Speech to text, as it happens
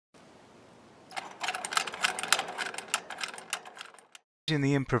Using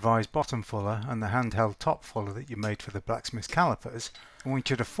the improvised bottom fuller and the handheld top fuller that you made for the Blacksmith calipers, I want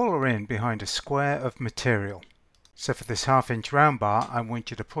you to fuller in behind a square of material. So for this 1/2 inch round bar, I want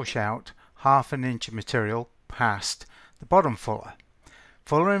you to push out 1/2 inch of material past the bottom fuller.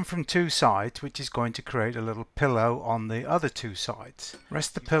 Fuller in from 2 sides, which is going to create a little pillow on the other 2 sides.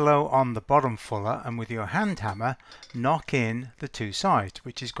 Rest the pillow on the bottom fuller and with your hand hammer knock in the 2 sides,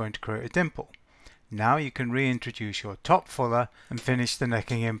 which is going to create a dimple. Now you can reintroduce your top fuller and finish the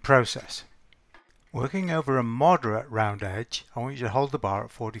necking in process. Working over a moderate round edge, I want you to hold the bar at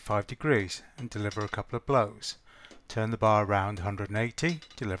 45 degrees and deliver a couple of blows. Turn the bar around 180,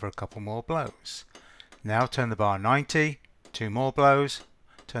 deliver a couple more blows. Now turn the bar 90, 2 more blows.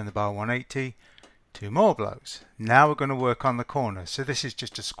 Turn the bar 180, 2 more blows. Now we're going to work on the corner. So this is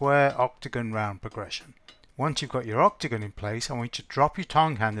just a square octagon round progression. Once you've got your octagon in place, I want you to drop your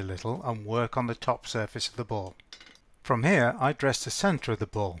tongue hand a little and work on the top surface of the ball. From here, I dress the center of the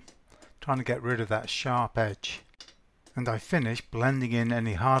ball, trying to get rid of that sharp edge. And I finish blending in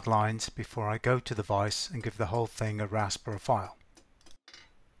any hard lines before I go to the vise and give the whole thing a rasp or a file.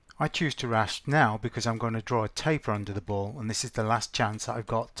 I choose to rasp now because I'm going to draw a taper under the ball, and this is the last chance that I've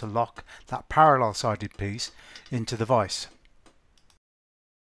got to lock that parallel sided piece into the vise.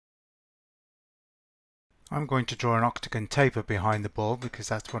 I'm going to draw an octagon taper behind the ball because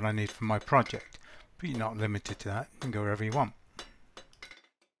that's what I need for my project, but you're not limited to that, you can go wherever you want.